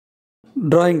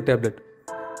Drawing tablet.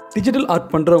 Digital art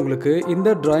பண்ணுறவங்களுக்கு இந்த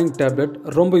drawing tablet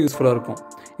ரொம்ப யூஸ்ஃபுல்லாக இருக்கும்.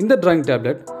 இந்த டிராயிங்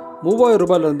டேப்லெட் 3000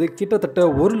 ரூபாயிலேருந்து கிட்டத்தட்ட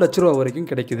 1 லட்ச ரூபா வரைக்கும்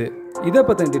கிடைக்குது. இதை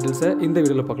பற்றின டீட்டெயில்ஸை இந்த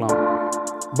வீடியோவில் பார்க்கலாம்.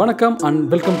 வணக்கம் and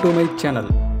welcome to my channel.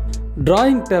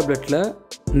 Drawing டேப்லெட்டில்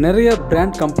நிறைய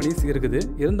பிராண்ட் கம்பெனிஸ் இருக்குது.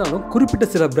 இருந்தாலும் குறிப்பிட்ட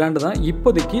சில பிராண்டு தான்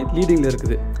இப்போதைக்கு லீடிங்கில்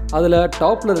இருக்குது. அதில்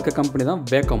டாப்பில் இருக்க கம்பெனி தான்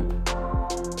வேக்கம்.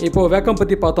 இப்போது வேக்கம்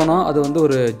பற்றி பார்த்தோன்னா அது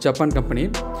ஒரு ஜப்பான் கம்பெனி.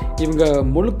 இவங்க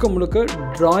முழுக்க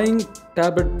டிராயிங்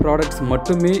டேப்லெட் ப்ராடக்ட்ஸ்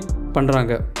மட்டுமே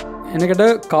பண்ணுறாங்க. என்கிட்ட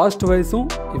காஸ்ட் வைஸும்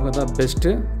இவங்க தான்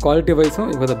பெஸ்ட்டு, குவாலிட்டி வைஸும்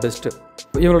இவங்க தான் பெஸ்ட்டு.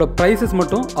 இவங்களோட ப்ரைஸஸ்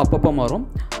மட்டும் அப்பப்போ மாறும்.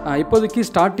 இப்போதைக்கு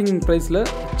ஸ்டார்டிங் ப்ரைஸில்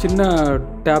சின்ன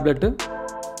டேப்லெட்டு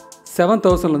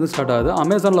 7000 ஸ்டார்ட் ஆகுது.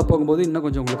 அமேசானில் போகும்போது இன்னும்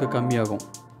கொஞ்சம் உங்களுக்கு கம்மியாகும்.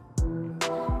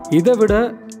 இதை விட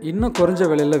இன்னும் குறைஞ்ச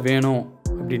விலையில் வேணும்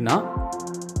அப்படின்னா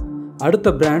அடுத்த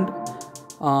பிராண்ட்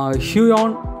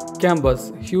ஹியூயான் கேம்பஸ்,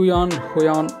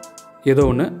 ஹுயான் ஏதோ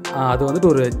ஒன்று. அது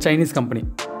ஒரு சைனீஸ் கம்பெனி.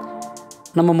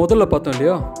 நம்ம முதல்ல பார்த்தோம்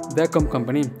இல்லையா வேக்கம்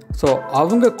கம்பெனி. ஸோ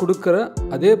அவங்க கொடுக்குற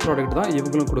அதே ப்ராடக்ட் தான்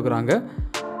இவங்களும் கொடுக்குறாங்க.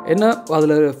 என்ன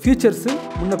அதில் ஃபீச்சர்ஸு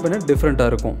முன்ன பின்ன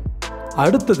டிஃப்ரெண்ட்டாக இருக்கும்.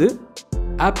 அடுத்தது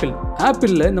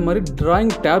ஆப்பிளில் இந்த மாதிரி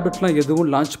டிராயிங் டேப்லெட்லாம்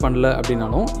எதுவும் லான்ச் பண்ணல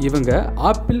அப்படின்னாலும் இவங்க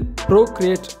ஆப்பிள்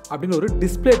ப்ரோக்ரியேட் அப்படின்னு ஒரு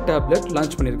டிஸ்பிளே டேப்லெட்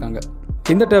லான்ச் பண்ணியிருக்காங்க.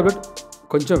 இந்த டேப்லெட்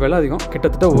கொஞ்சம் விலை அதிகம்,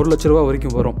 கிட்டத்தட்ட 1 லட்ச ரூபா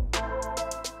வரைக்கும் வரும்.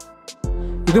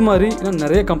 இது மாதிரி இன்னும்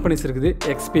நிறைய கம்பெனிஸ் இருக்குது.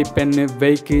 எக்ஸ்பி பென்னு,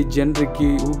 வெய்க்கு, ஜென்ரிக்கு,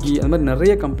 ஊகி, அந்த மாதிரி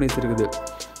நிறைய கம்பெனிஸ் இருக்குது.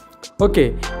 ஓகே,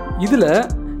 இதில்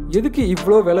எதுக்கு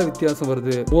இவ்வளோ விலை வித்தியாசம்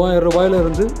வருது? 3000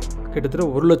 ரூபாயிலிருந்து கிட்டத்தட்ட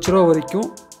 1 லட்ச ரூபா வரைக்கும்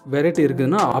வெரைட்டி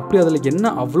இருக்குதுன்னா அப்படி அதில்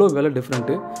என்ன அவ்வளோ விலை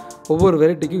டிஃப்ரெண்ட்டு? ஒவ்வொரு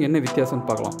வெரைட்டிக்கும் என்ன வித்தியாசம்னு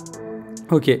பார்க்கலாம்.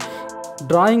 ஓகே,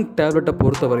 டிராயிங் டேப்லெட்டை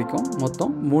பொறுத்த வரைக்கும்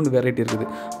மொத்தம் 3 வெரைட்டி இருக்குது.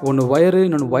 ஒன்று ஒயரு,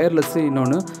 இன்னொன்று ஒயர்லெஸ்ஸு,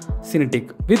 இன்னொன்று சினிட்டிக்.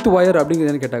 வித் ஒயர்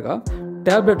அப்படிங்கிறதுன்னு கேட்டாக்கா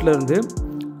டேப்லெட்லேருந்து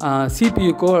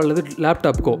சிபியூக்கோ அல்லது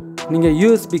லேப்டாப்புக்கோ நீங்கள்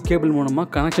யூஎஸ்பி கேபிள் மூலமாக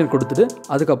கனெக்ஷன் கொடுத்துட்டு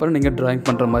அதுக்கப்புறம் நீங்கள் டிராயிங்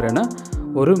பண்ணுற மாதிரியான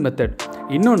ஒரு மெத்தட்.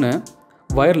 இன்னொன்று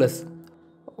ஒயர்லெஸ்,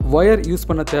 ஒயர் யூஸ்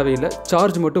பண்ண தேவையில்லை,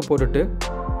 சார்ஜ் மட்டும் போட்டுட்டு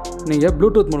நீங்கள்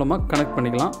ப்ளூடூத் மூலமாக கனெக்ட்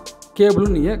பண்ணிக்கலாம்,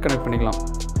 கேபிளும் நீங்கள் கனெக்ட் பண்ணிக்கலாம்.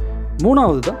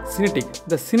 மூணாவது தான் சினிட்டிக்.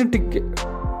 இந்த சினிட்டிக்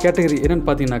கேட்டகரி என்னென்னு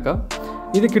பார்த்தீங்கன்னாக்கா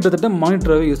இது கிட்டத்தட்ட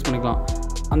மானிட்டராகவே யூஸ் பண்ணிக்கலாம்.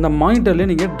 அந்த மானிட்டர்லேயே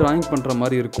நீங்கள் டிராயிங் பண்ணுற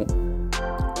மாதிரி இருக்கும்.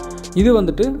 இது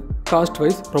காஸ்ட்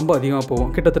வைஸ் ரொம்ப அதிகமாக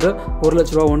போகும். கிட்டத்தட்ட 1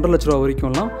 லட்ச ரூபா 1.5 லட்ச ரூபா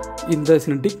வரைக்கும்லாம் இந்த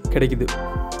சினிட்டிக் கிடைக்குது.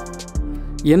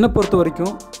 என்னை பொறுத்த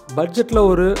வரைக்கும் பட்ஜெட்டில்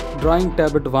ஒரு டிராயிங்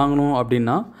டேப்லெட் வாங்கணும்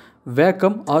அப்படின்னா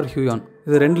வேக்கம் ஆர் ஹியூயான்,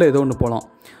 இது ரெண்டில் ஏதோ ஒன்று போகலாம்.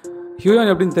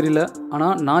 ஹியூயான் எப்படின்னு தெரியல,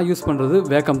 ஆனால் நான் யூஸ் பண்ணுறது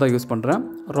வேக்கம் தான் யூஸ் பண்ணுறேன்.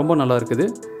 ரொம்ப நல்லா இருக்குது,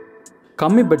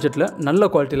 கம்மி பட்ஜெட்டில்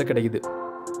நல்ல குவாலிட்டியில் கிடைக்குது.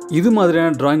 இது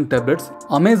மாதிரியான டிராயிங் டேப்லெட்ஸ்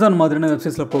அமேசான் மாதிரியான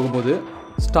வெப்சைட்ஸில் போகும்போது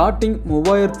ஸ்டார்டிங்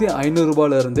 3500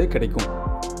 ரூபாயிலிருந்தே கிடைக்கும்.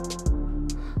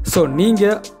 ஸோ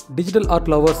நீங்கள் டிஜிட்டல் ஆர்ட்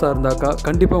லவர்ஸாக இருந்தாக்கா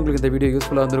கண்டிப்பாக உங்களுக்கு இந்த வீடியோ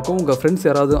யூஸ்ஃபுல்லாக இருந்திருக்கும். உங்கள் ஃப்ரெண்ட்ஸ்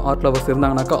யாராவது ஆர்ட் லவர்ஸ்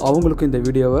இருந்தாங்கனாக்கா அவங்களுக்கும் இந்த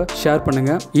வீடியோவை ஷேர்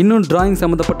பண்ணுங்கள். இன்னும் டிராயிங்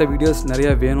சம்மந்தப்பட்ட வீடியோஸ்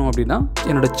நிறையா வேணும் அப்படின்னா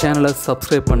என்னோடய சேனலை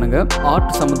சப்ஸ்கிரைப் பண்ணுங்கள்.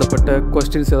 ஆர்ட் சம்மந்தப்பட்ட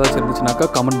கொஸ்டின்ஸ் ஏதாச்சும் இருந்துச்சுனாக்கா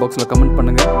கமெண்ட் பாக்ஸில் கமெண்ட்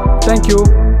பண்ணுங்கள். தேங்க்யூ.